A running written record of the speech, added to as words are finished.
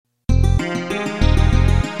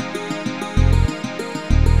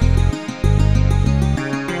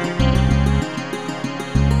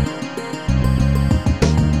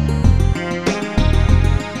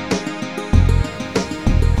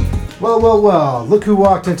Well. Look who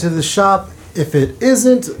walked into the shop. If it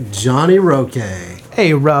isn't Johnny Roque.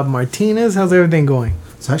 Hey, Rob Martinez. How's everything going?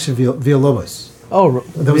 It's actually Villalobos. Oh,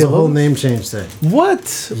 there was a whole name change thing.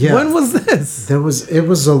 What? Yeah. When was this? It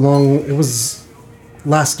was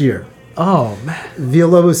last year. Oh man.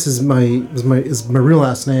 Villalobos is my real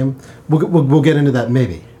last name. We'll get into that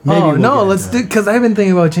maybe. Let's do, because I've been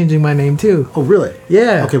thinking about changing my name too. Oh really?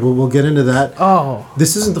 Yeah. Okay, well we'll get into that. Oh.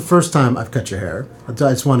 This isn't the first time I've cut your hair. I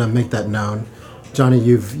just want to make that known. Johnny,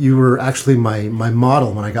 you were actually my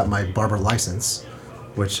model when I got my barber license,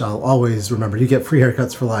 which I'll always remember. You get free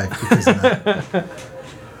haircuts for life because of that.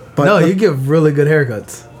 But you give really good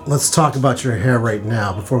haircuts. Let's talk about your hair right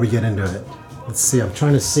now before we get into it. Let's see. I'm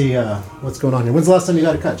trying to see what's going on here. When's the last time you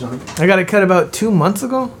got a cut, Johnny? I got a cut about 2 months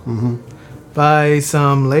ago. Mm-hmm. By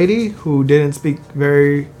some lady who didn't speak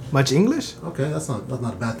very much English. Okay, that's not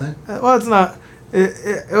a bad thing. Well, it's not.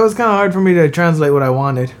 It was kind of hard for me to translate what I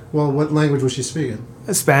wanted. Well, what language was she speaking?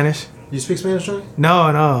 Spanish. You speak Spanish, Johnny?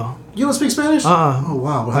 No. You don't speak Spanish? Oh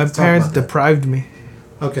wow. My parents deprived me.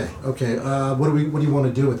 Okay. What do you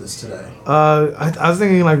want to do with this today? I was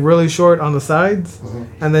thinking like really short on the sides,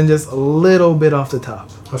 and then just a little bit off the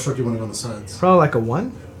top. How short do you want to go on the sides? Probably like a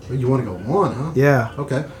 1. You want to go 1, huh? Yeah.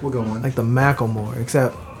 Okay, we'll go 1. Like the Macklemore,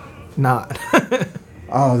 except not.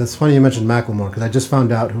 Oh, that's funny you mentioned Macklemore, because I just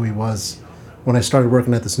found out who he was when I started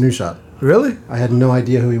working at this new shop. Really? I had no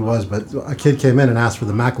idea who he was, but a kid came in and asked for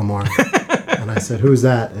the Macklemore. And I said, "Who's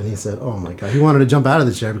that?" And he said, "Oh my God." He wanted to jump out of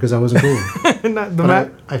the chair because I wasn't cool.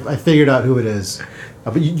 I figured out who it is.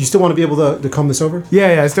 But you still want to be able to comb this over?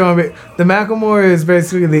 Yeah, I still want to be. The Macklemore is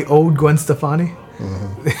basically the old Gwen Stefani.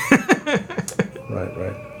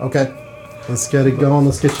 Right. Okay, let's get it going.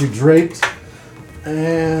 Let's get you draped,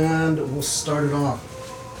 and we'll start it off.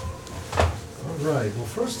 All right. Well,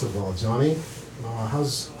 first of all, Johnny,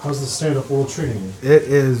 how's the stand-up world treating you? It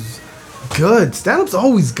is good. Stand-up's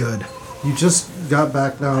always good. You just got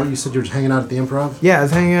back now. You said you were hanging out at the Improv? Yeah, I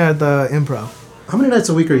was hanging out at the Improv. How many nights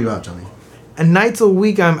a week are you out, Johnny? And nights a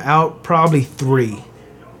week, I'm out probably 3.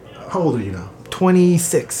 How old are you now?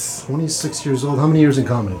 26. 26 years old. How many years in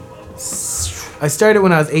comedy? I started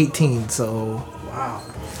when I was 18, so... Wow.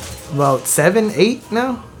 About 7, 8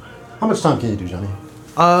 now? How much time can you do, Johnny?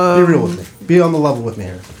 Be real with me. Be on the level with me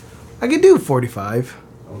here. I could do 45.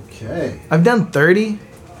 Okay. I've done 30.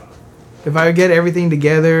 If I get everything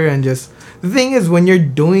together and just... The thing is, when you're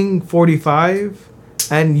doing 45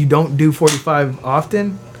 and you don't do 45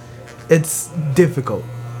 often, it's difficult.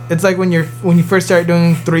 It's like when you first start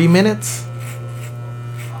doing 3 minutes.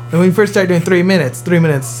 And when you first start doing 3 minutes, 3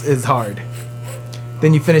 minutes is hard.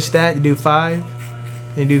 Then you finish that, you do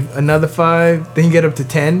 5. Then you do another 5. Then you get up to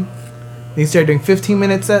 10. Then you start doing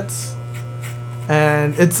 15-minute sets.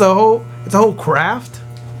 And it's a whole craft.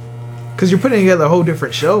 Because you're putting together a whole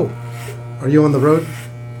different show. Are you on the road?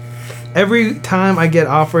 Every time I get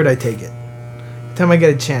offered, I take it. Every time I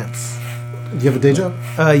get a chance. Do you have a day job?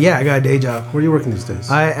 Yeah, I got a day job. Where are you working these days?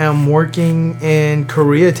 I am working in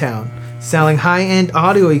Koreatown, selling high-end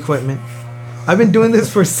audio equipment. I've been doing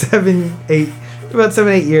this for 7, 8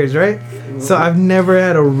 years, right? So I've never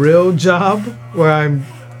had a real job where I'm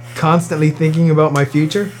constantly thinking about my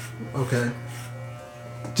future. Okay.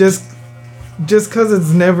 Just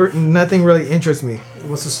because nothing really interests me.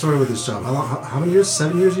 What's the story with this job? How many years?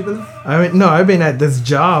 7 years you've been there? I've been at this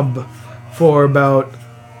job for about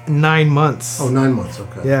 9 months. Oh, 9 months,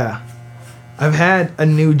 okay. Yeah. I've had a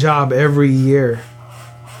new job every year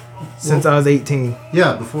since I was 18.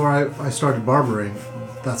 Yeah, before I started barbering,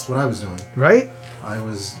 that's what I was doing. Right? I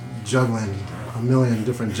was juggling a million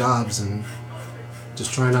different jobs and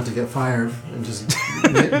just trying not to get fired and just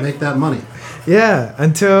make that money. Yeah,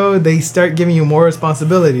 until they start giving you more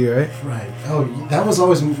responsibility, right? Right. Oh, that was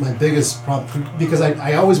always my biggest problem because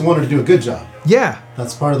I always wanted to do a good job. Yeah.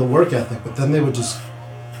 That's part of the work ethic. But then they would just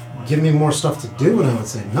give me more stuff to do, and I would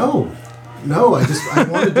say, no, I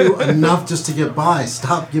want to do enough just to get by.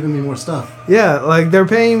 Stop giving me more stuff. Yeah, like they're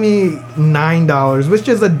paying me $9, which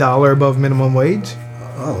is $1 above minimum wage.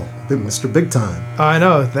 Oh, Mr. Big Time. I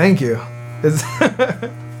know, thank you. It's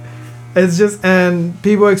it's just, and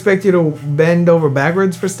people expect you to bend over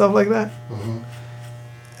backwards for stuff like that. Mm-hmm.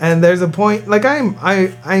 And there's a point, like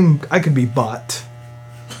I could be bought.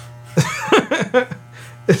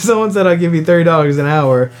 If someone said I'll give you $30 an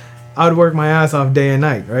hour, I'd work my ass off day and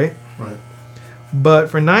night, right? Right. But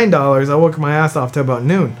for $9, I work my ass off to about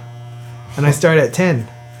noon, and I start at 10.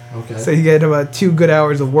 Okay. So you get about 2 good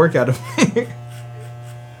hours of work out of me.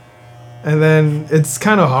 And then it's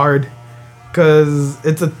kind of hard because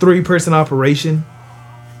it's a 3-person operation.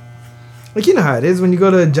 Like, you know how it is when you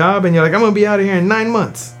go to a job and you're like, I'm going to be out of here in 9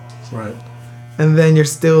 months. Right. and then you're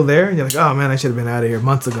still there, and you're like, oh man, I should have been out of here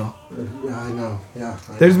months ago. Yeah, I know. Yeah.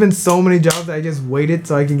 There's been so many jobs that I just waited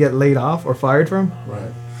so I can get laid off or fired from.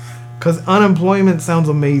 Right. Because unemployment sounds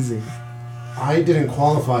amazing. I didn't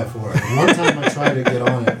qualify for it. One time I tried to get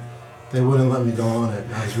on it, they wouldn't let me go on it.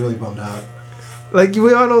 I was really bummed out. Like,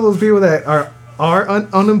 we all know those people that are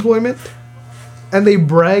unemployment, and they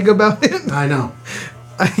brag about it. I know.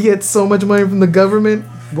 I get so much money from the government.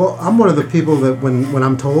 Well, I'm one of the people that when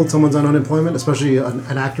I'm told someone's on unemployment, especially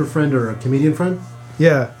an actor friend or a comedian friend,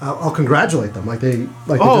 Yeah. I'll congratulate them like they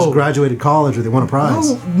just graduated college or they won a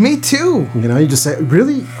prize. Oh, me too. You know, you just say,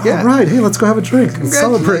 really? Yeah. All right, hey, let's go have a drink and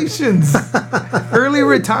celebrate. Congratulations. Early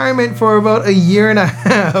retirement for about a year and a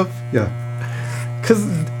half. Yeah. Because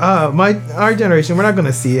our generation, we're not going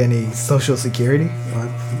to see any Social Security.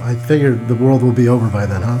 I figured the world will be over by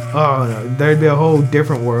then, huh? Oh, no. There'd be a whole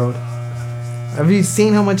different world. Have you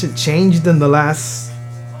seen how much it changed in the last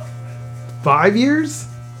 5 years?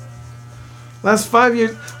 Last 5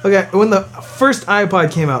 years. Okay, when the first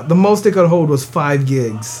iPod came out, the most it could hold was 5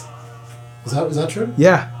 gigs. Is that true?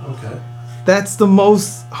 Yeah. Okay. That's the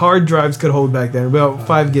most hard drives could hold back then, about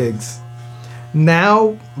 5 gigs.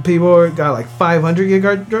 Now, people got like 500 gig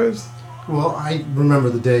hard drives. Well, I remember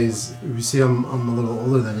the days. You see, I'm a little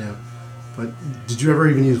older than you. But did you ever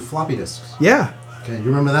even use floppy disks? Yeah. Okay, you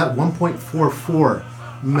remember that? 1.44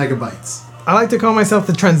 megabytes. I like to call myself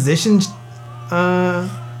the transition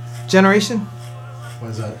generation. Why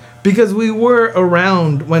is that? Because we were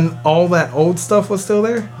around when all that old stuff was still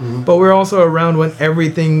there, but we're also around when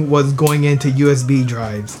everything was going into USB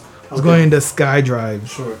drives. It was going into Sky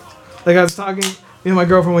drives. Sure. Like I was talking, me and my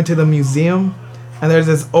girlfriend went to the museum, and there's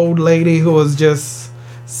this old lady who was just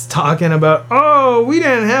talking about, oh, we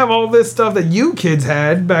didn't have all this stuff that you kids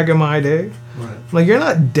had back in my day. Right. Like, you're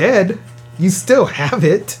not dead. You still have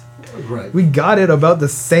it. Right. We got it about the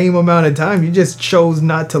same amount of time. You just chose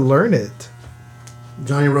not to learn it.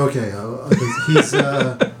 Johnny Roque, he's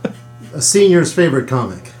a senior's favorite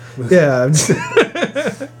comic. Yeah.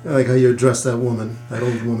 I like how you address that woman, that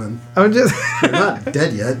old woman. I'm just... You're not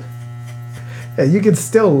dead yet. Yeah, you can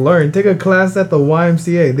still learn. Take a class at the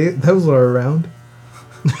YMCA. Those are around.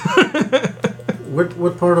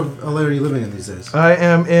 What part of LA are you living in these days? I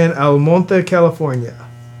am in El Monte, California.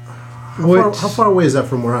 How far away is that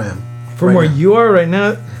from where I am? From right where now? you are right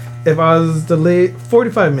now, if I was delayed,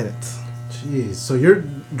 45 minutes. Jeez, so you're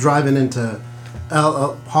driving into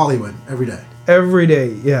Hollywood every day? Every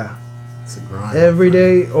day, yeah. It's a grind. Every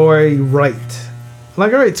day, or I write.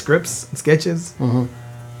 Like, I write scripts and sketches.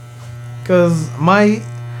 Because my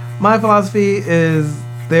philosophy is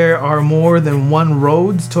there are more than one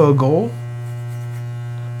roads to a goal.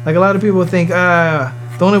 Like, a lot of people think, the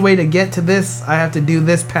only way to get to this, I have to do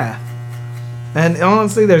this path. And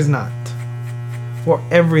honestly, there's not. For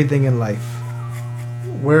everything in life.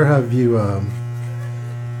 Where have you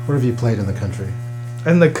played in the country?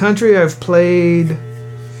 In the country, I've played...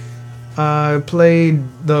 I played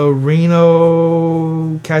the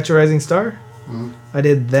Reno Catch a Rising Star. I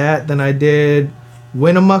did that. Then I did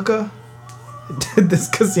Winnemucca. I did this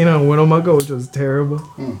casino in Winnemucca, which was terrible.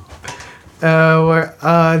 Where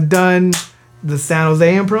I've done the San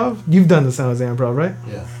Jose Improv. You've done the San Jose Improv, right?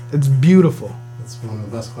 Yeah. It's beautiful. It's one of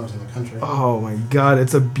the best clubs in the country. Oh my God,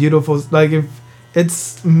 it's a beautiful... Like, if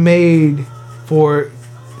it's made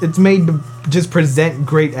to just present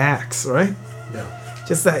great acts, right? Yeah.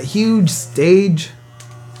 Just that huge stage.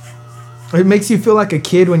 It makes you feel like a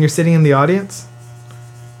kid when you're sitting in the audience.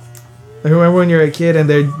 Like, remember when you're a kid and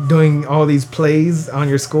they're doing all these plays on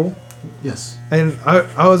your school? Yes. And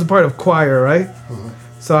I was a part of choir, right?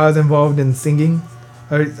 So I was involved in singing.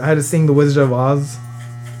 I had to sing The Wizard of Oz.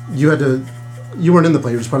 You weren't in the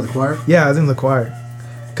play, you were just part of the choir? Yeah, I was in the choir.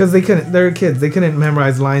 Because they're kids. They couldn't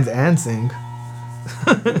memorize lines and sing.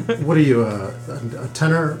 What are you, a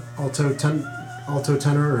tenor, alto tenor,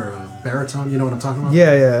 or a baritone? You know what I'm talking about?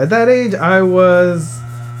 Yeah. At that age, I was,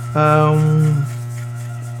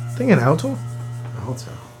 I think an alto. Alto.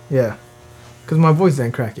 Yeah. Because my voice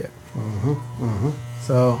didn't crack yet.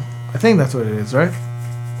 So, I think that's what it is, right?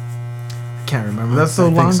 I can't remember. That's so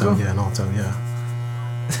long ago. Yeah, an alto, yeah.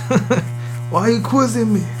 Why are you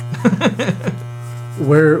quizzing me?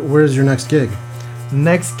 Where's your next gig?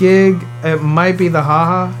 Next gig, it might be the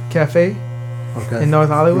Haha Cafe in North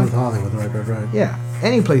Hollywood. North Hollywood, right. Yeah,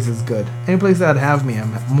 any place is good. Any place that'd have me,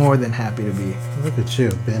 I'm more than happy to be. Look at you,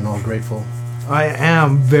 being all grateful. I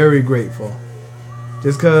am very grateful.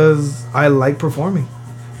 Just because I like performing.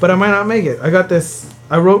 But I might not make it.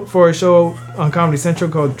 I wrote for a show on Comedy Central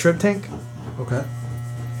called Trip Tank. Okay.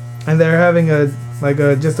 And they're having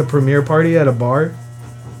just a premiere party at a bar.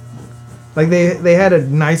 Like they had a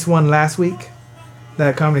nice one last week.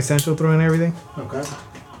 that Comedy Central threw and everything. Okay.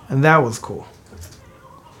 And that was cool.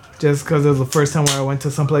 Just because it was the first time where I went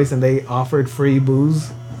to some place and they offered free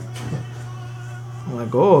booze. I'm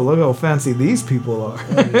like, oh, look how fancy these people are.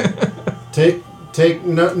 Take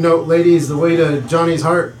note, ladies. The way to Johnny's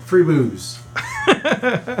heart, free booze.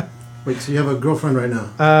 Wait, so you have a girlfriend right now?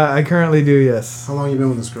 I currently do, yes. How long have you been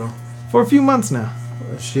with this girl? For a few months now.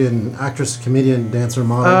 Is she an actress, comedian, dancer,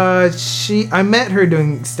 model? I met her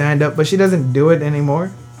doing stand-up, but she doesn't do it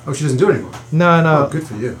anymore. Oh, she doesn't do it anymore? No. Oh, good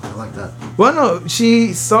for you. I like that. Well, no,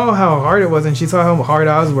 she saw how hard it was, and she saw how hard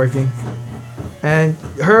I was working. And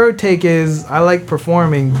her take is, I like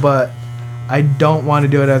performing, but I don't want to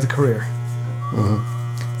do it as a career.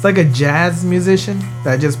 Mm-hmm. It's like a jazz musician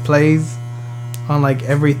that just plays on like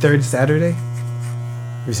every third Saturday.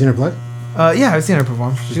 Have you seen her play? Yeah, I've seen her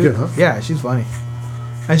perform. She's good, huh? Yeah, she's funny.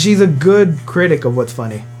 And she's a good critic of what's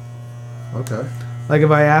funny. Okay. Like if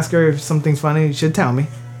I ask her if something's funny, she'll tell me.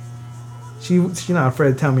 She's not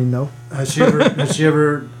afraid to tell me no. Has she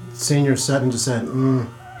ever seen your set and just said, no,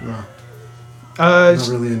 not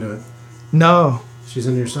really into it? No. She's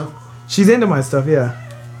into your stuff? She's into my stuff, yeah.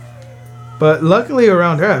 But luckily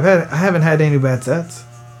around her, I haven't had any bad sets.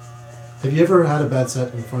 Have you ever had a bad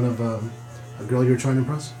set in front of a girl you were trying to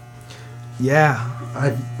impress? Yeah.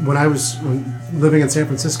 When I was living in San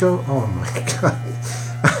Francisco, oh my god.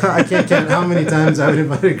 I can't count how many times I would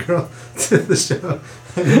invite a girl to the show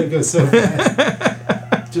and it would go so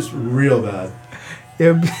bad. Just real bad.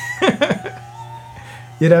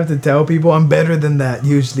 You'd have to tell people I'm better than that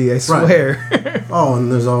usually, I swear. Right. Oh,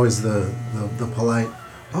 and there's always the polite,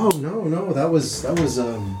 oh no, that was that was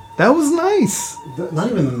nice. Not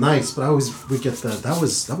even nice, but we get that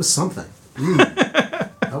was something.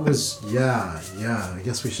 That was yeah. I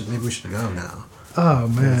guess maybe we should go now. Oh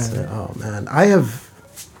man. Oh man.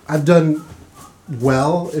 I've done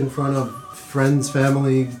well in front of friends,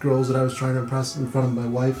 family, girls that I was trying to impress, in front of my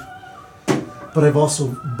wife. But I've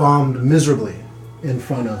also bombed miserably in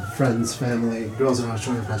front of friends, family, girls that I was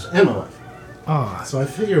trying to impress, and my wife. Oh. So I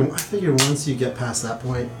figure once you get past that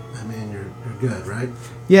point, I mean, you're good, right?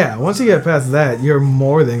 Yeah, once you get past that, you're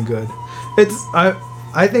more than good.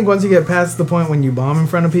 I think once you get past the point when you bomb in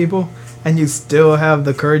front of people and you still have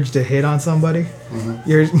the courage to hit on somebody,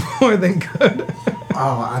 you're more than good.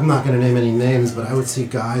 Oh, I'm not going to name any names, but I would see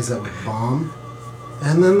guys that would bomb,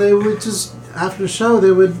 and then they would just, after the show,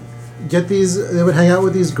 they would hang out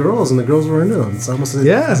with these girls, and the girls were into them. It's almost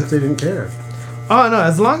as if they didn't care. Oh, no,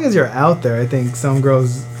 as long as you're out there, I think some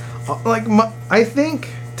girls, I think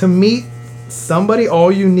to meet somebody,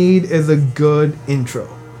 all you need is a good intro.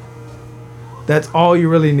 That's all you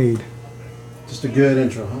really need. Just a good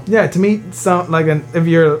intro, huh? Yeah, to meet if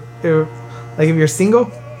you're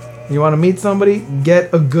single, you want to meet somebody,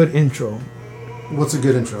 get a good intro. What's a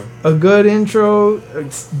good intro? A good intro,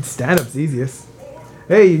 stand-up's easiest.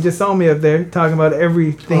 Hey, you just saw me up there talking about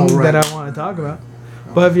everything that I want to talk about.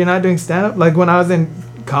 But if you're not doing stand-up, like when I was in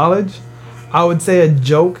college, I would say a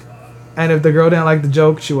joke, and if the girl didn't like the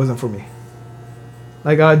joke, she wasn't for me.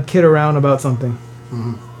 Like I'd kid around about something.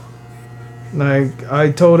 Mm-hmm. Like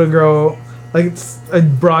I told a girl, like it's a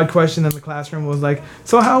broad question in the classroom was like,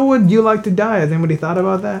 so how would you like to die? Has anybody thought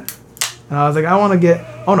about that? And I was like, I want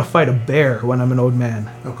to fight a bear when I'm an old man.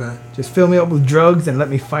 Okay. Just fill me up with drugs and let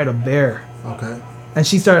me fight a bear. Okay. And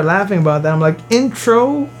she started laughing about that. I'm like,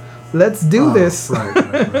 intro, let's do this.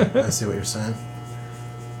 Right. I see what you're saying.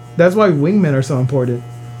 That's why wingmen are so important.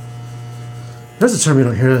 There's a term you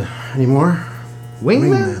don't hear anymore.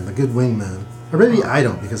 Wingman? The good wingman. Or maybe I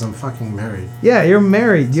don't because I'm fucking married. Yeah, you're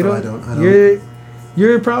married. You so don't. I don't.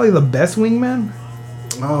 You're probably the best wingman.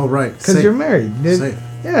 Oh right. Because you're married. Safe.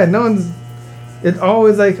 Yeah, no one's. It's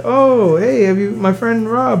always like, oh, hey, have you? My friend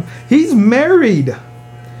Rob, he's married.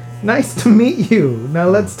 Nice to meet you. Now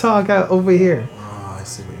let's talk out over here. Oh, I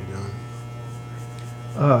see what you're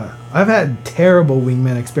doing. I've had terrible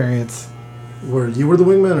wingman experience. Where you were the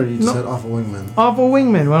wingman, or you just had awful wingman? Awful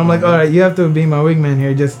wingman. When I'm like, all right, you have to be my wingman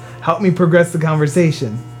here. Just help me progress the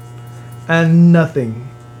conversation. And nothing.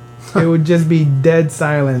 It would just be dead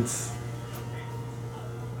silence.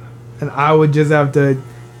 And I would just have to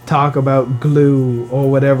talk about glue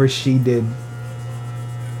or whatever she did,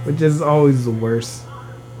 which is always the worst.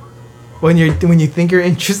 When you think you're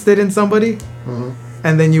interested in somebody,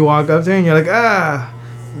 and then you walk up there and you're like,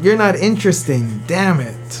 you're not interesting. Damn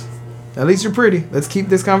it. At least you're pretty. Let's keep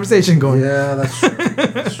this conversation going. Yeah, that's true.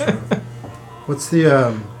 That's true. What's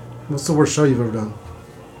the worst show you've ever done?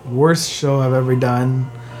 Worst show I've ever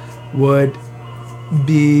done would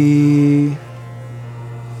be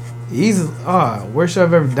worst show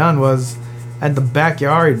I've ever done was at the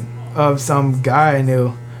backyard of some guy I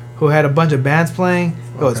knew who had a bunch of bands playing.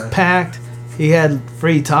 It was packed. He had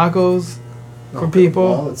free tacos for people.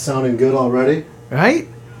 Well, it's sounding good already. Right?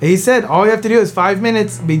 He said all you have to do is 5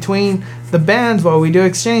 minutes between the bands while we do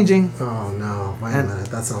exchanging. Oh no! Wait a minute.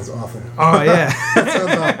 That sounds awful. Oh yeah. That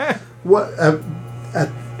sounds awful. What?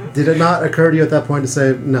 Did it not occur to you at that point to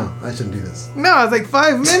say no? I shouldn't do this. No, I was like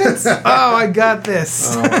 5 minutes. Oh, I got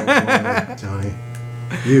this. Oh boy, Johnny,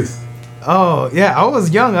 youth. Oh yeah, I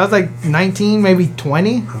was young. I was like 19, maybe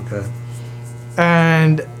 20. Okay.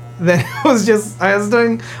 And then it was just I was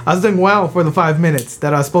doing well for the 5 minutes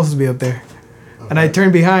that I was supposed to be up there. And I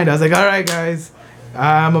turned behind. I was like, all right, guys,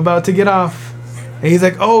 I'm about to get off. And he's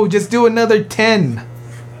like, oh, just do another 10.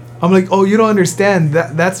 I'm like, oh, you don't understand.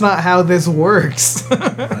 That's not how this works.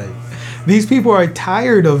 Right. These people are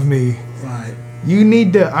tired of me. Right. You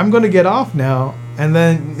need to, I'm going to get off now. And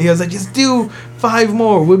then he was like, just do 5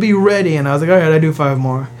 more. We'll be ready. And I was like, all right, I do 5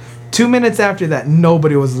 more. 2 minutes after that,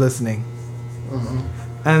 nobody was listening.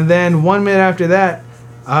 And then 1 minute after that,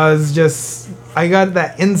 I got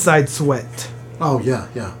that inside sweat. Oh, yeah,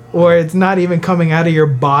 yeah. Or it's not even coming out of your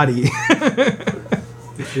body.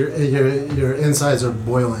 your insides are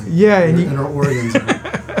boiling. Yeah. And your inner organs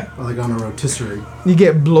are like on a rotisserie. You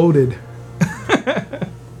get bloated.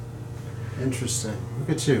 Interesting. Look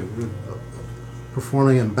at you. You're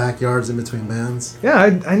performing in backyards in between bands.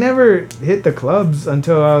 Yeah, I never hit the clubs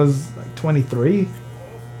until I was like 23.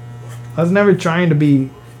 I was never trying to be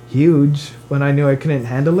huge when I knew I couldn't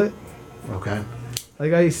handle it. Okay.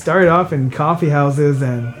 Like I started off in coffee houses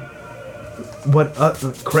and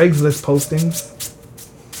Craigslist postings.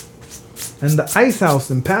 And the Ice House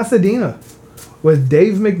in Pasadena with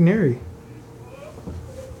Dave McNary.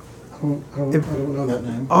 I don't know that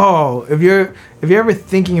name. Oh, if you're ever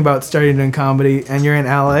thinking about starting doing comedy and you're in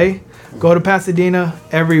LA, go to Pasadena.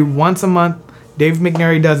 Every once a month, Dave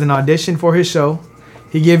McNary does an audition for his show.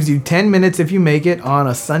 He gives you 10 minutes if you make it on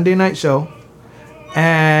a Sunday night show.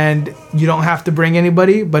 And you don't have to bring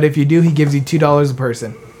anybody, but if you do, he gives you $2 a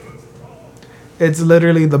person. It's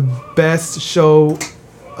literally the best show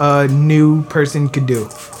a new person could do.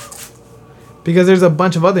 Because there's a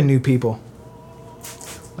bunch of other new people.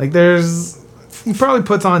 Like he probably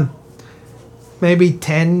puts on maybe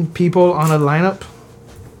 10 people on a lineup.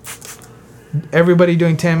 Everybody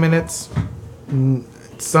doing 10 minutes.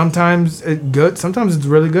 Sometimes it's good. Sometimes it's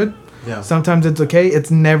really good. Yeah. Sometimes it's okay. It's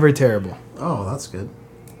never terrible. Oh, that's good.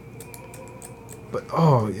 But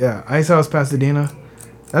oh yeah, Ice House Pasadena.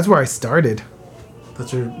 That's where I started.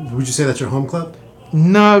 Would you say that's your home club?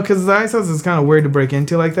 No, because the Ice House is kind of weird to break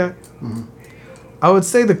into like that. Mm-hmm. I would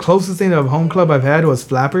say the closest thing to a home club I've had was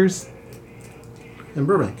Flappers. In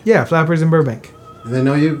Burbank? Yeah, Flappers in Burbank. Do they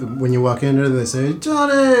know you? When you walk in there, they say,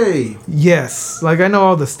 Johnny! Yes. Like, I know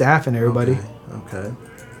all the staff and everybody. Okay.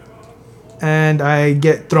 And I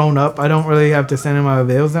get thrown up. I don't really have to send in my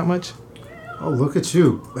avails that much. Oh, look at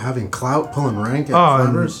you. Having clout, pulling rank at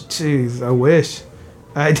Flappers. Jeez, I wish.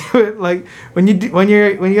 I do it like when you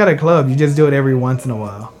got a club, you just do it every once in a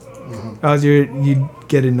while. Mm-hmm. Else you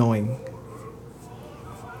get annoying.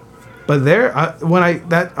 But there, I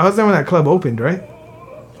was there when that club opened, right?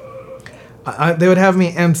 They would have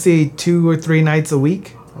me MC 2 or 3 nights a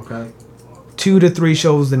week. Okay. 2 to 3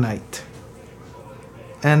 shows a night.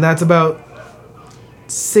 And that's about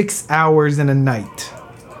 6 hours in a night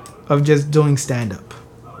of just doing stand-up.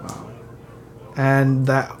 Wow. And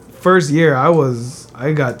that first year,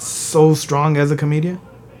 I got so strong as a comedian.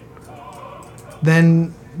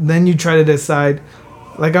 Then you try to decide,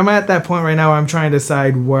 like I'm at that point right now where I'm trying to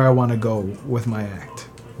decide where I want to go with my act.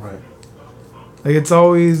 Right. Like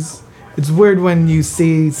it's weird when you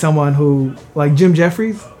see someone who, like Jim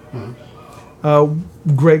Jeffries,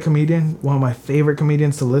 great comedian, one of my favorite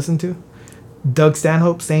comedians to listen to. Doug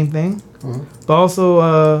Stanhope, same thing. Mm-hmm. But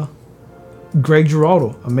also Greg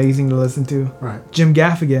Giraldo, amazing to listen to. Right. Jim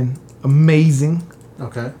Gaffigan, amazing.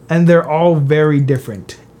 Okay. And they're all very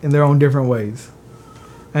different in their own different ways.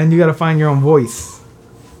 And you got to find your own voice.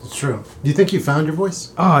 It's true. Do you think you found your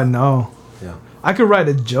voice? Oh, no. Yeah. I could write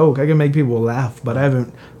a joke. I can make people laugh, but I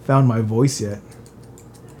haven't found my voice yet.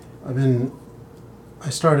 I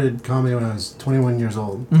started comedy when I was 21 years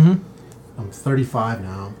old. Mm-hmm. I'm 35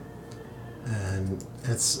 now. And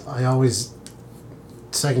I always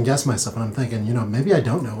second guess myself and I'm thinking, maybe I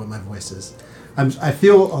don't know what my voice is. I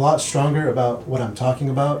feel a lot stronger about what I'm talking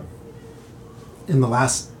about in the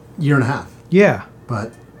last year and a half. Yeah.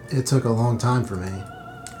 But it took a long time for me.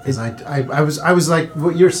 Because I was like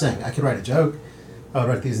what you're saying. I could write a joke. I would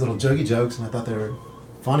write these little jokey jokes and I thought they were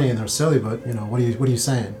funny and they're silly, but what are you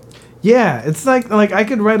saying? Yeah, it's like I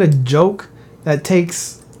could write a joke that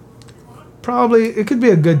takes probably, it could be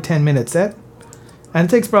a good 10-minute set. And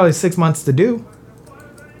it takes probably 6 months to do.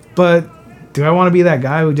 But do I want to be that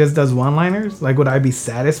guy who just does one-liners? Like, would I be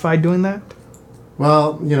satisfied doing that?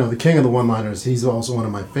 Well, the king of the one-liners, he's also one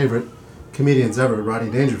of my favorite comedians ever,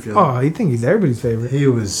 Rodney Dangerfield. Oh, you think he's everybody's favorite. He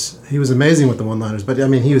was amazing with the one-liners, but I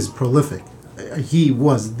mean, he was prolific. He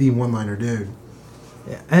was the one-liner dude.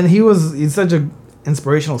 Yeah. And he's such an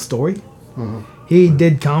inspirational story. Mm-hmm. He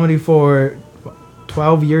did comedy for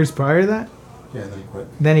 12 years prior to that. Yeah, then he quit.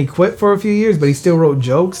 Then he quit for a few years, but he still wrote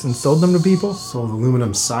jokes and sold them to people. Sold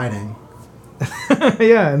aluminum siding.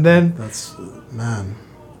 Yeah, and then That's, man.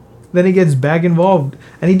 then he gets back involved.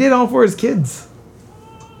 And he did all for his kids.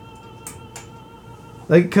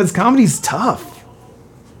 Like, because comedy's tough.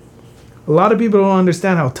 A lot of people don't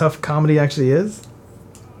understand how tough comedy actually is.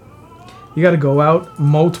 You got to go out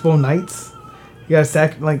multiple nights. You got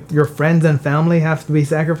to like your friends and family have to be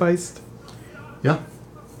sacrificed. Yeah.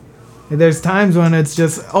 And there's times when it's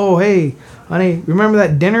just, oh, hey, honey, remember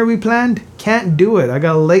that dinner we planned? Can't do it. I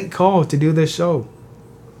got a late call to do this show.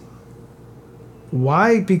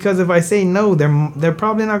 Why? Because if I say no, they're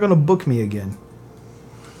probably not going to book me again.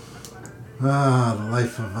 Ah, the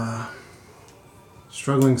life of a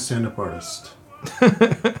struggling stand-up artist.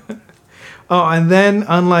 Oh, and then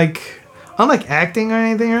unlike acting or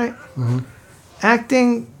anything, right? Mm-hmm.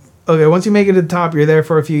 Acting, okay, once you make it to the top, you're there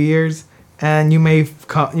for a few years, and you may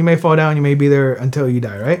fall down, you may be there until you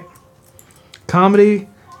die, right? Comedy,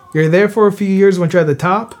 you're there for a few years once you're at the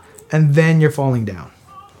top, and then you're falling down.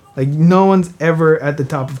 Like, no one's ever at the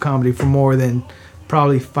top of comedy for more than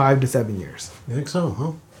probably 5 to 7 years. You think so,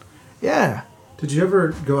 huh? Yeah. Did you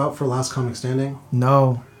ever go out for Last Comic Standing?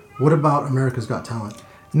 No. What about America's Got Talent?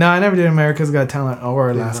 No, I never did America's Got Talent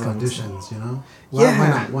or They Last had Comic auditions,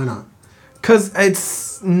 Yeah. Why not? Because it's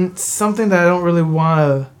something that I don't really want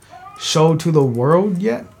to show to the world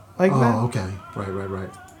yet. Like that. Oh, okay. Right.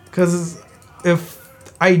 Because if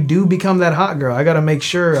I do become that hot girl, I got to make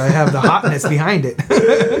sure I have the hotness behind it.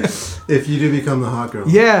 If you do become the hot girl.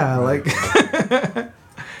 Yeah, Right. like...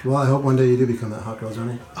 Well, I hope one day you do become that hot girl,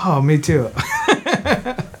 Johnny. Oh, me too.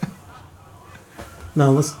 Now,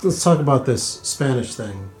 let's talk about this Spanish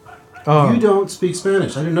thing. Oh. You don't speak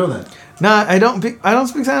Spanish. I didn't know that. Nah, I don't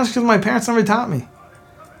speak Spanish because my parents never taught me.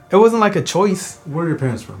 It wasn't like a choice. Where are your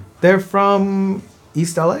parents from? They're from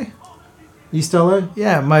East LA. East LA?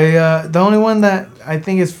 Yeah, my the only one that I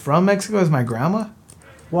think is from Mexico is my grandma.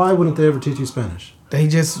 Why wouldn't they ever teach you Spanish? They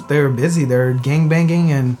were busy. They're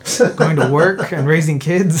gangbanging and going to work and raising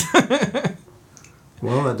kids.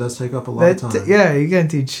 Well, that does take up a lot of time. Yeah, you gotta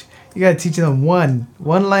teach them one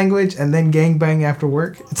language and then gangbang after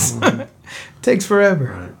work. It takes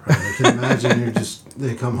forever. Right. I can imagine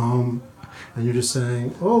they come home and you're just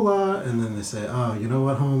saying hola, and then they say, oh, you know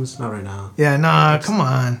what, Holmes? Not right now. Yeah, nah, come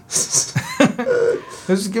on.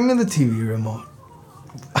 Just give me the TV remote.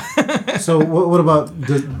 So what about,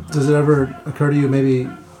 does it ever occur to you maybe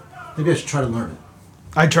I should try to learn it?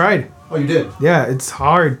 I tried. Oh, you did? Yeah, it's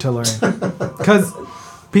hard to learn. Because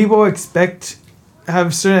people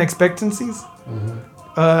have certain expectancies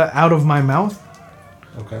out of my mouth.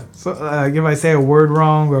 Okay. So if I say a word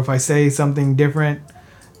wrong or if I say something different,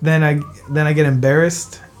 then I get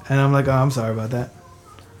embarrassed and I'm like, oh, I'm sorry about that.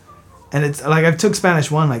 And it's like I've took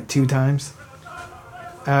Spanish 1 like 2 times.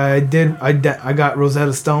 I got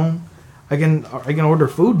Rosetta Stone. I can order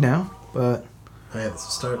food now, but Hey, that's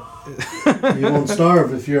a start. You won't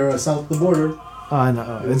starve if you're south of the border. I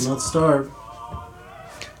know You will not starve.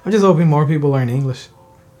 I'm just hoping more people learn English,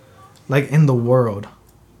 like in the world.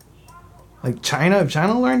 Like China, if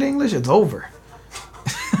China learned English, it's over.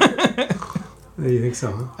 You think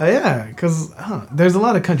so, huh? Yeah, because there's a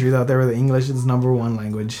lot of countries out there where the English is #1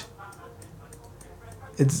 language.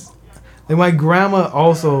 It's like my grandma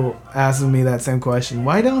also asked me that same question.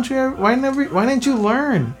 Why didn't you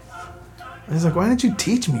learn? I was like, why didn't you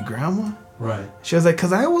teach me, Grandma? Right. She was like,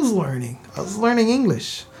 because I was learning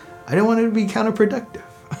English. I didn't want it to be counterproductive.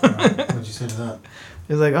 Right. What'd you say to that?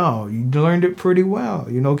 She was like, oh, you learned it pretty well.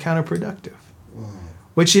 You know, counterproductive.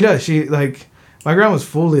 Which she does. My grandma's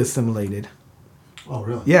fully assimilated. Oh,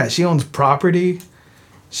 really? Yeah, she owns property.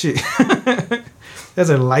 She has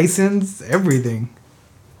a license, everything.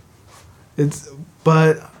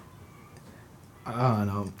 But I don't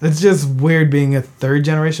know. It's just weird being a 3rd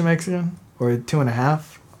generation Mexican or 2.5. I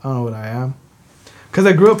don't know what I am. Because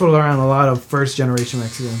I grew up around a lot of 1st generation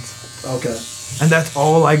Mexicans. Okay. And that's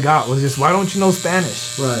all I got was just, why don't you know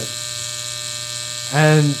Spanish? Right.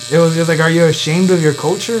 And it was just like, are you ashamed of your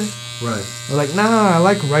culture? Right. We're like, nah, I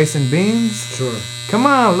like rice and beans. Sure. Come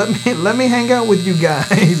on, let me hang out with you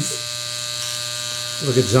guys.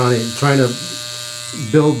 Look at Johnny trying to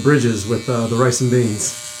build bridges with the rice and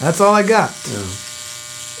beans. That's all I got. Yeah.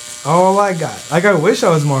 all I got. Like, I wish I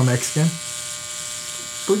was more Mexican.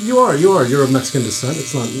 But you are. You're of Mexican descent.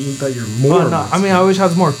 It's not that you're more. Oh, no, Mexican. I mean, I wish I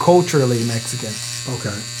was more culturally Mexican.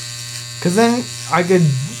 Okay. Because then I could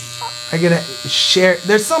share.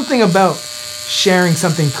 There's something about sharing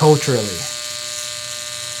something culturally.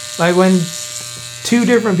 Like when two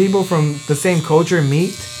different people from the same culture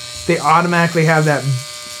meet, they automatically have that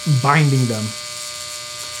binding them.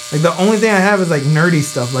 Like the only thing I have is like nerdy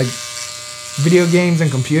stuff, like video games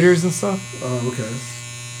and computers and stuff. Oh, okay.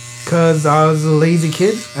 Because I was a lazy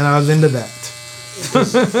kid and I was into that.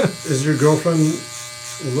 Is your girlfriend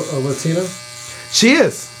a Latina? She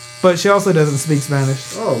is, but she also doesn't speak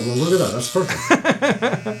Spanish. Oh, well, look at that. That's perfect.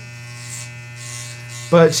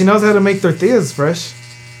 But she knows how to make tortillas fresh.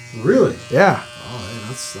 Really? Yeah. Oh, hey,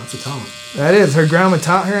 that's a talent. That is. Her grandma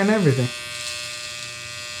taught her and everything.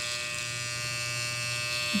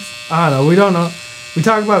 I don't know. We don't know. We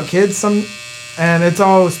talk about kids and it's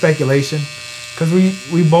all speculation. Because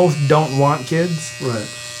we both don't want kids. Right.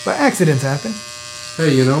 But accidents happen.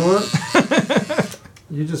 Hey, you know what?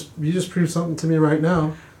 you just proved something to me right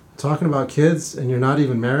now. Talking about kids and you're not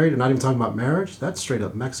even married and not even talking about marriage, that's straight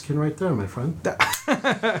up Mexican right there, my friend.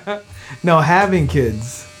 No, having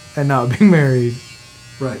kids and not being married.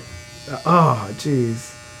 Right. Oh,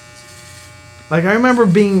 jeez. Like, I remember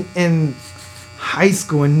being in high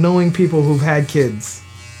school and knowing people who've had kids.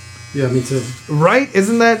 Yeah, me too. Right?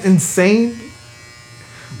 Isn't that insane?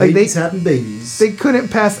 Like babies having babies. They couldn't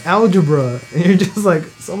pass algebra. And you're just like,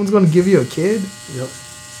 someone's going to give you a kid? Yep.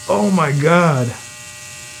 Oh, my God.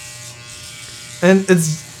 And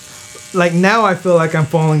it's like now I feel like I'm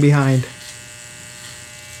falling behind.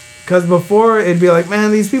 Because before it'd be like, man,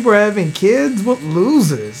 these people are having kids? What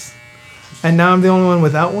losers? And now I'm the only one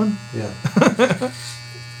without one? Yeah.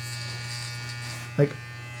 Like,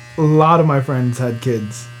 a lot of my friends had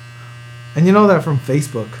kids. And you know that from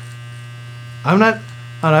Facebook. I'm not...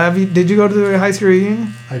 I don't know, did you go to the high school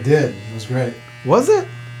reunion? I did. It was great. Was it?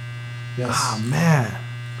 Yes. Oh, man.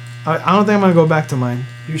 I don't think I'm going to go back to mine.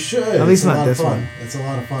 You should. At least not this one. It's a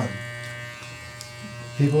lot of fun.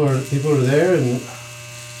 People are there, and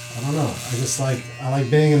I don't know. I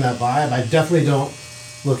like being in that vibe. I definitely don't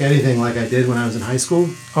look anything like I did when I was in high school.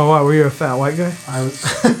 Oh, wow. Were you a fat white guy? I was.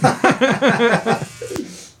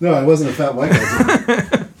 No, I wasn't a fat white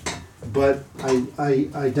guy. But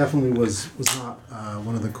I definitely was not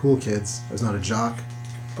one of the cool kids. I was not a jock.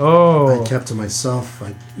 Oh. I kept to myself.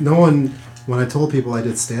 No one. When I told people I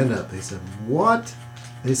did stand-up, they said, "What?"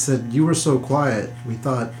 They said, "You were so quiet. We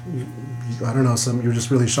thought, I don't know, you were just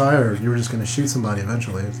really shy, or you were just going to shoot somebody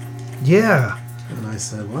eventually." Yeah. And I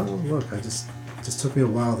said, "Well, look, it just took me a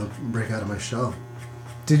while to break out of my shell."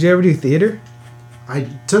 Did you ever do theater? I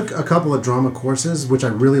took a couple of drama courses, which I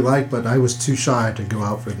really liked, but I was too shy to go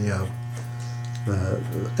out for any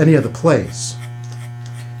of the plays.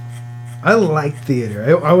 I like theater.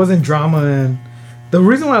 I was in drama, and the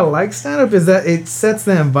reason why I like stand-up is that it sets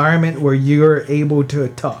the environment where you're able to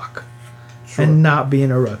talk and not be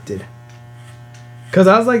interrupted. Because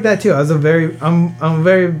I was like that too. I'm a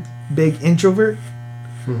very big introvert.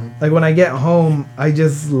 Mm-hmm. Like when I get home, I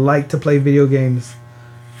just like to play video games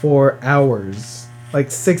for hours.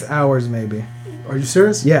 Like 6 hours maybe. Are you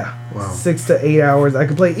serious? Yeah. Wow. 6 to 8 hours. I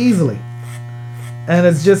can play easily. And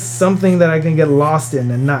it's just something that I can get lost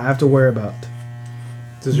in and not have to worry about.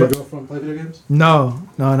 Does your girlfriend play video games? No,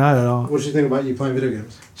 not at all. What does she think about you playing video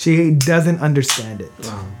games? She doesn't understand it.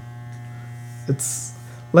 Wow. It's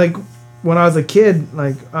like when I was a kid,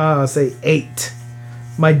 like say 8,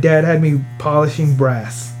 my dad had me polishing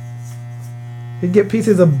brass. He'd get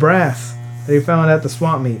pieces of brass that he found at the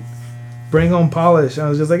swamp meet, bring home polish. And I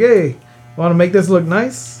was just like, hey, want to make this look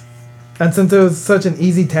nice? And since it was such an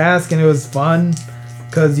easy task and it was fun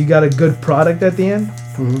because you got a good product at the end,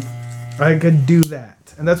 I could do that.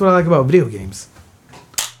 And that's what I like about video games.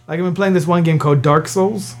 Like I've been playing this one game called Dark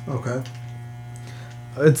Souls. Okay.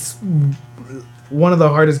 It's one of the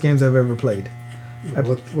hardest games I've ever played.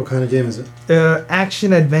 What kind of game is it?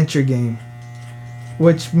 Action adventure game,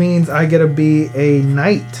 which means I get to be a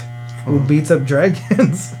knight who beats up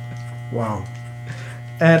dragons. Wow.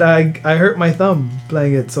 And I hurt my thumb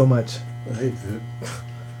playing it so much. Hey, dude.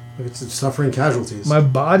 It's suffering casualties. My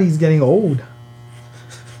body's getting old.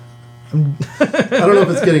 I don't know if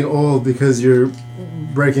it's getting old because you're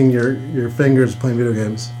breaking your fingers playing video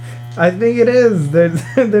games. I think it is.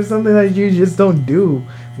 There's something that you just don't do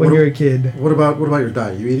when you're a kid. What about your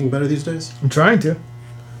diet? You eating better these days? I'm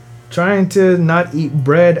trying to not eat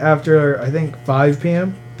bread after I think 5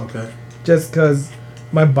 p.m. Okay. Just because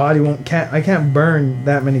my body I can't burn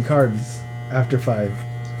that many carbs after 5.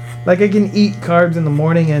 Like I can eat carbs in the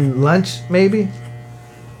morning and lunch maybe,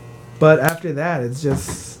 But after that, it's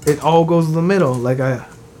just it all goes to the middle. Like I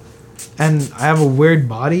have a weird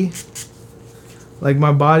body. Like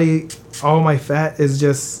my body, all my fat is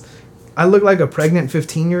just. I look like a pregnant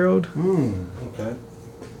 15-year-old. Okay.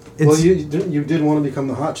 Well, you did want to become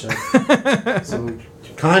the hot chick, so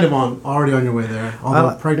you're kind of already on your way there.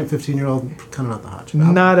 Although pregnant 15-year-old, kind of not the hot chick.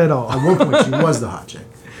 Not at all. At one point, she was the hot chick.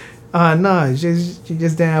 No, she just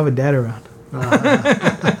didn't have a dad around.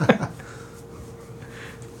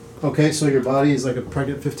 Okay, so your body is like a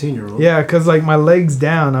pregnant 15-year-old. Yeah, cause like my legs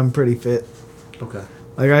down, I'm pretty fit. Okay.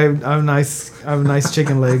 Like I have nice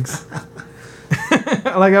chicken legs.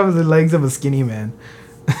 Like I have the legs of a skinny man.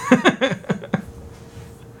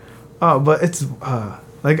 Oh, but it's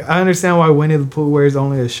like I understand why Winnie the Pooh wears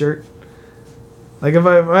only a shirt. Like if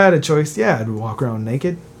I had a choice, yeah, I'd walk around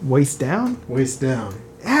naked, waist down. Waist down.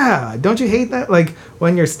 Yeah, don't you hate that? Like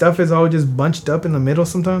when your stuff is all just bunched up in the middle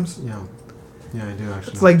sometimes. Yeah, I do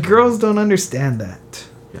actually. It's like girls don't understand that.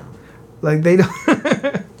 Yeah. Like they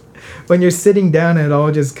don't. When you're sitting down, it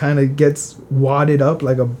all just kind of gets wadded up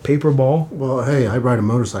like a paper ball. Well, hey, I ride a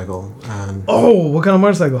motorcycle, and oh, what kind of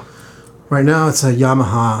motorcycle? Right now, it's a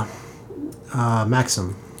Yamaha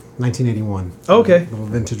Maxim, 1981. Okay. Little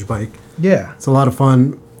vintage bike. Yeah. It's a lot of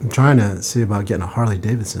fun. I'm trying to see about getting a Harley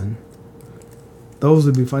Davidson. Those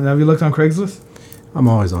would be fun. Have you looked on Craigslist? I'm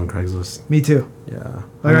always on Craigslist. Me too. Yeah.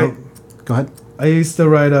 All right. Go ahead. I used to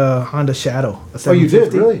ride a Honda Shadow. A 750. Oh, you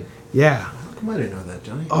did? Really? Yeah. How come I didn't know that,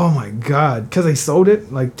 Johnny? Oh my God. Because I sold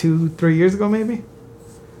it like 2-3 years ago maybe.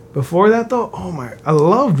 Before that though, I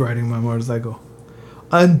loved riding my motorcycle.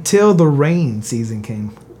 Until the rain season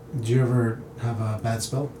came. Did you ever have a bad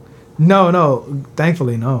spell? No.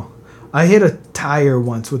 Thankfully, no. I hit a tire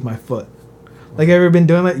once with my foot. Like, ever been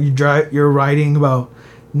doing that? You're riding about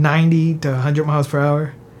 90 to 100 miles per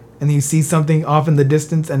hour, and you see something off in the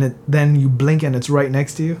distance, and then you blink and it's right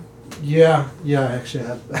next to you? Yeah, actually,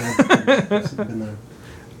 I have been there.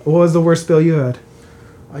 What was the worst spill you had?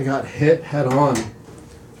 I got hit head on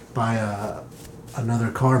by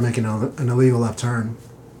another car making an illegal left turn.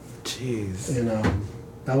 Jeez. And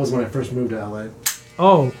that was when I first moved to LA.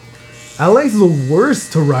 Oh, LA's the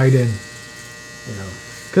worst to ride in. Yeah.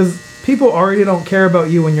 Because people already don't care about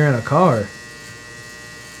you when you're in a car.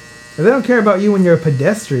 They don't care about you when you're a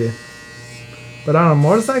pedestrian. But on a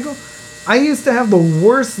motorcycle, I used to have the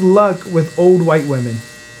worst luck with old white women.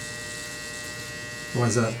 Why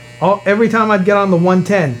is that? Every time I'd get on the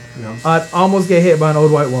 110, Yeah. I'd almost get hit by an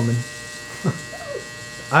old white woman.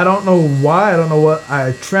 I don't know why. I don't know what I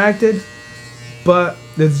attracted. But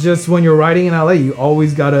it's just when you're riding in LA, you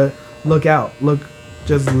always gotta look out. Look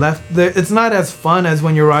just left. It's not as fun as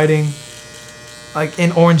when you're riding like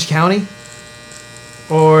in Orange County.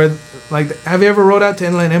 Or like, have you ever rode out to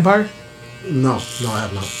Inland Empire? No, I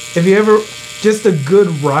have not. If you ever, just a good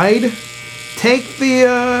ride, take the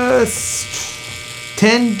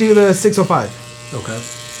 10 to the 605. Okay.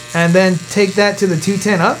 And then take that to the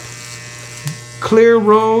 210 up. Clear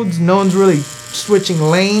roads, no one's really switching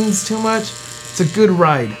lanes too much. It's a good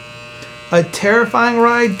ride. A terrifying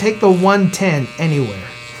ride, take the 110 anywhere.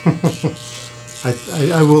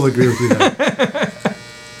 I will agree with you there.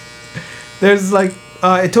 There's like,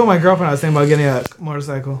 I told my girlfriend I was thinking about getting a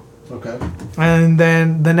motorcycle. Okay. And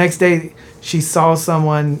then the next day, she saw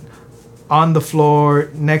someone on the floor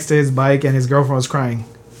next to his bike and his girlfriend was crying.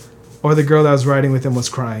 Or the girl that was riding with him was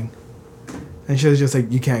crying. And she was just like,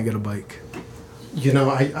 you can't get a bike. You know,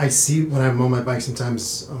 I see when I'm on my bike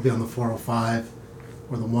sometimes I'll be on the 405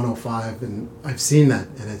 or the 105 and I've seen that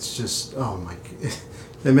and it's just, oh my,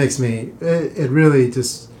 it makes me, it really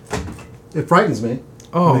just, it frightens me.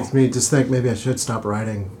 Oh. It makes me just think maybe I should stop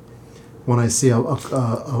riding when I see a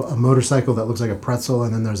motorcycle that looks like a pretzel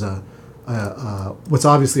and then there's what's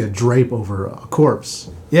obviously a drape over a corpse.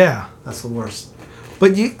 Yeah. That's the worst.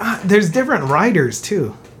 But there's different riders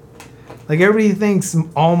too. Like everybody thinks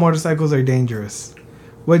all motorcycles are dangerous,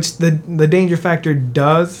 which the danger factor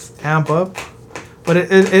does amp up, but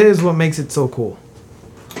it is what makes it so cool.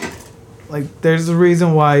 Like there's a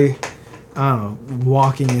reason why, I don't know,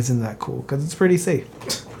 walking isn't that cool because it's pretty safe.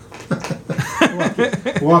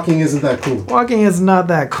 Walking isn't that cool. Walking is not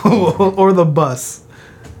that cool, or the bus.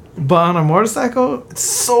 But on a motorcycle, it's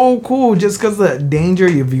so cool just because of the danger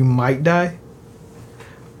of you might die.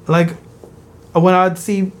 Like when I'd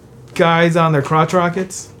see guys on their crotch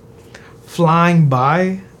rockets flying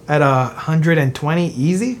by at 120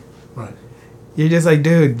 easy. Right. You're just like,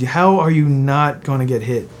 dude, how are you not going to get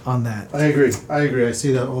hit on that? I agree. I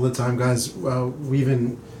see that all the time. Guys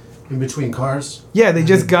weaving in between cars. Yeah, they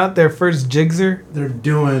just got their first Jigsaw.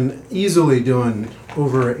 They're easily doing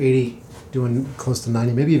over 80, doing close to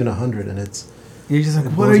 90, maybe even 100, and it's You're just like,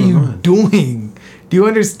 It what are blows my you mind. doing? Do you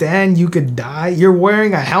understand you could die? You're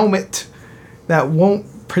wearing a helmet that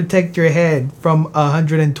won't protect your head from a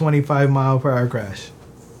 125-mile-per-hour crash.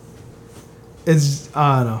 It's,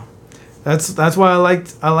 I don't know. That's why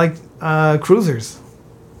I like cruisers.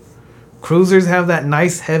 Cruisers have that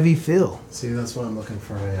nice heavy feel. See, that's why I'm looking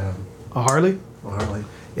for A Harley? a Harley.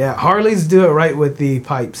 Yeah, Harleys do it right with the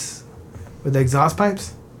pipes, with the exhaust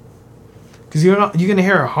pipes. Because you're gonna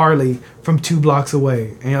hear a Harley from 2 blocks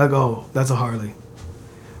away, and you're like, oh, that's a Harley.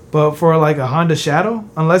 But for like a Honda Shadow,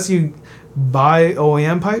 unless you buy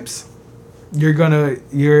OEM pipes, you're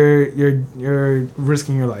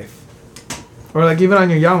risking your life. Or like even on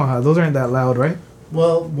your Yamaha, those aren't that loud, right?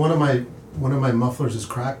 Well, one of my mufflers is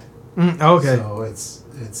cracked. Okay. So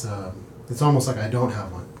it's almost like I don't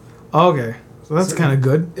have one. Okay. So that's kind of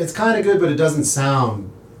good. It's kind of good, but it doesn't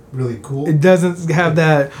sound really cool. It doesn't have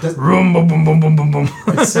that boom boom boom boom boom boom boom.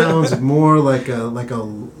 It sounds more like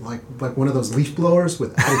one of those leaf blowers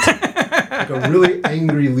with attitude. Like a really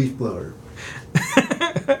angry leaf blower.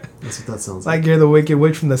 That's what that sounds like. Like you're the Wicked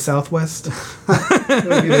Witch from the Southwest.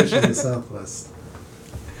 Wicked Witch from the Southwest.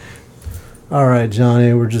 All right,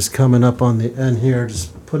 Johnny, we're just coming up on the end here,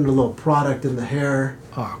 just putting a little product in the hair.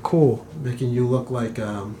 Oh, cool. Making you look like,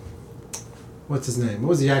 what's his name? What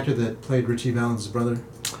was the actor that played Richie Valens' brother?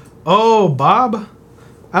 Oh, Bob?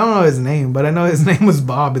 I don't know his name, but I know his name was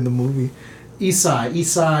Bob in the movie.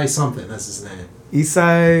 Isai something, that's his name.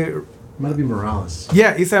 Isai... Might be Morales.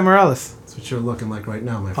 Yeah, Isai Morales. That's what you're looking like right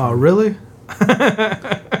now, my friend. Oh, really?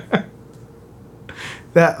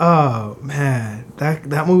 Oh, man.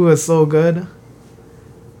 That movie was so good.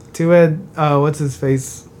 Too bad, what's his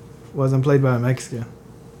face wasn't played by a Mexican.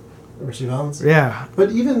 Richie Valens? Yeah.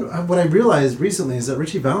 But even what I realized recently is that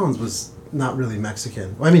Richie Valens was not really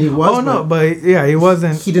Mexican. I mean, he was. Oh, no, but yeah, he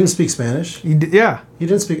wasn't. He didn't speak Spanish. Yeah. He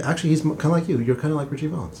didn't speak. Actually, he's kind of like you. You're kind of like Richie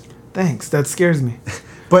Valens. Thanks. That scares me.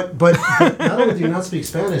 But not only do you not speak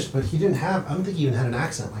Spanish, but he didn't have. I don't think he even had an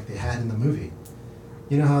accent like they had in the movie.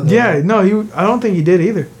 You know how? Yeah, no, I don't think he did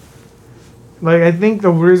either. Like, I think the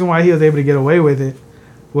reason why he was able to get away with it,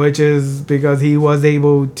 which is because he was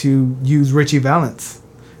able to use Richie Valens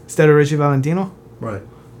instead of Richie Valentino. Right.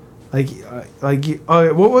 Okay,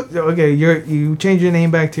 you changed your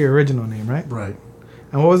name back to your original name, right? Right.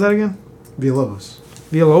 And what was that again? Villalobos.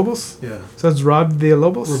 Villalobos? Yeah. So it's Rob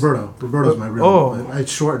Villalobos? Roberto. Roberto's my real name. I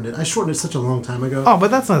shortened it. I shortened it such a long time ago. Oh,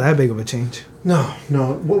 but that's not that big of a change. No.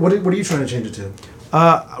 What are you trying to change it to?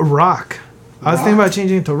 Rock. I was thinking about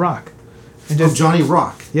changing it to Rock. And just, Johnny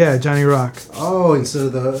Rock. Yeah, Johnny Rock. Oh,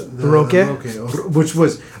 instead of the Roque? Which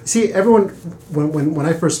was... See, everyone... When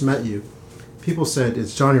I first met you, people said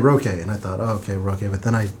it's Johnny Roque. And I thought, oh, okay, Roque. But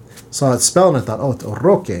then I saw it spelled and I thought, oh, it's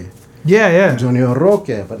Roque. Yeah. Johnny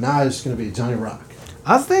Roque. But now it's going to be Johnny Rock.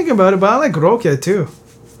 I was thinking about it, but I like Roque too.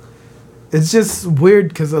 It's just weird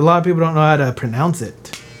because a lot of people don't know how to pronounce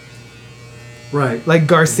it. Right. Like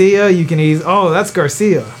Garcia, you can ease. Oh, that's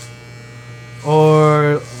Garcia.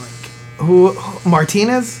 Or who?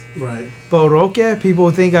 Martinez. Right. But Roque, people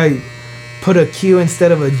think I put a Q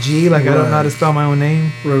instead of a G. Like I don't know how to spell my own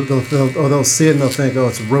name. They'll see it and they'll think, oh,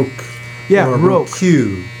 it's Roque. Yeah, or Roque.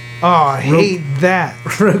 Q. Oh, I hate that.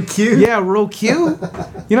 Roque. Yeah, Roque. You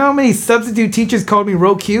know how many substitute teachers called me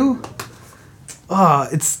Roque? Oh,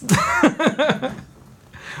 it's...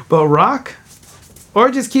 But Rock?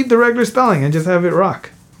 Or just keep the regular spelling and just have it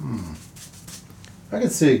Rock. I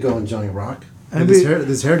could see it going Johnny Rock. And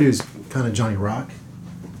This hairdo's kind of Johnny Rock.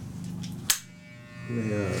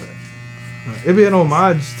 It'd be an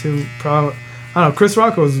homage to probably... I don't know, Chris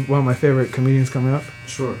Rock was one of my favorite comedians coming up.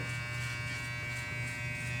 Sure.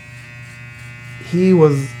 He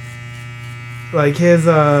was... Like his...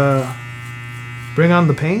 Bring On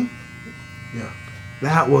the Pain? Yeah.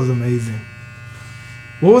 That was amazing.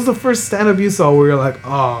 What was the first stand-up you saw where you're like,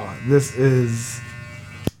 oh, this is...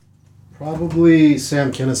 Probably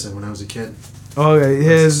Sam Kinison when I was a kid.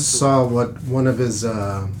 Okay, I saw one of his...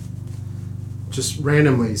 just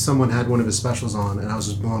randomly, someone had one of his specials on, and I was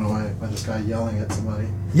just blown away by this guy yelling at somebody.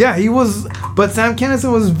 Yeah, he was... But Sam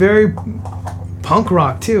Kinison was very punk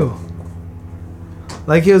rock, too.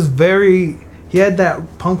 Like, he was very... He had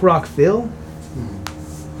that punk rock feel.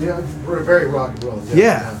 Yeah, we're very rock and roll.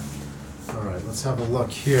 Yeah. All right, let's have a look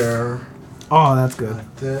here. Oh, that's good.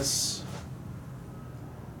 At this.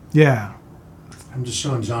 Yeah. I'm just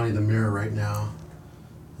showing Johnny the mirror right now.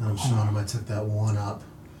 And I'm showing him I took that one up.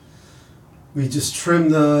 We just trimmed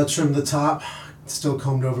the top, still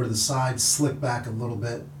combed over to the side, slicked back a little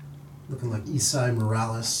bit, looking like Isai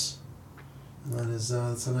Morales. And that is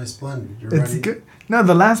that's a nice blend. You're It's ready? good. No,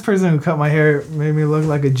 the last person who cut my hair made me look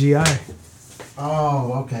like a GI.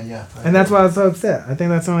 Oh, okay, yeah. And that's why I was so upset. I think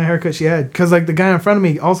that's the only haircut she had. Because, like, the guy in front of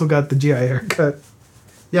me also got the GI haircut.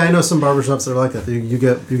 Yeah, I know some barbershops that are like that. You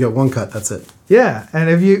get one cut, that's it. Yeah, and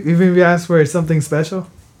if you ask for something special.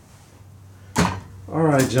 All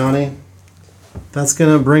right, Johnny. That's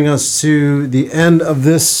going to bring us to the end of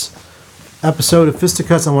this episode of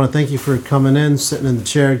Fisticuts. I want to thank you for coming in, sitting in the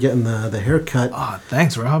chair, getting the haircut. Oh,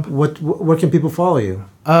 thanks, Rob. What can people follow you?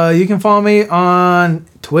 You can follow me on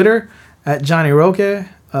Twitter at Johnny Roque,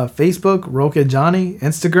 Facebook Roque Johnny,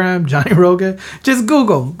 Instagram Johnny Roque. Just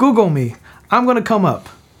Google me. I'm gonna come up.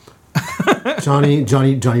 Johnny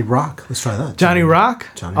Roque. Let's try that. Johnny Roque.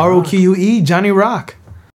 Johnny Roque. Johnny Roque.